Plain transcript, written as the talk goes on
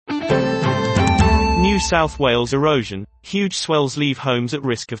South Wales erosion. Huge swells leave homes at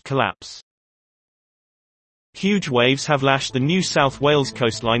risk of collapse. Huge waves have lashed the New South Wales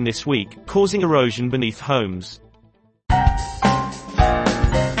coastline this week, causing erosion beneath homes.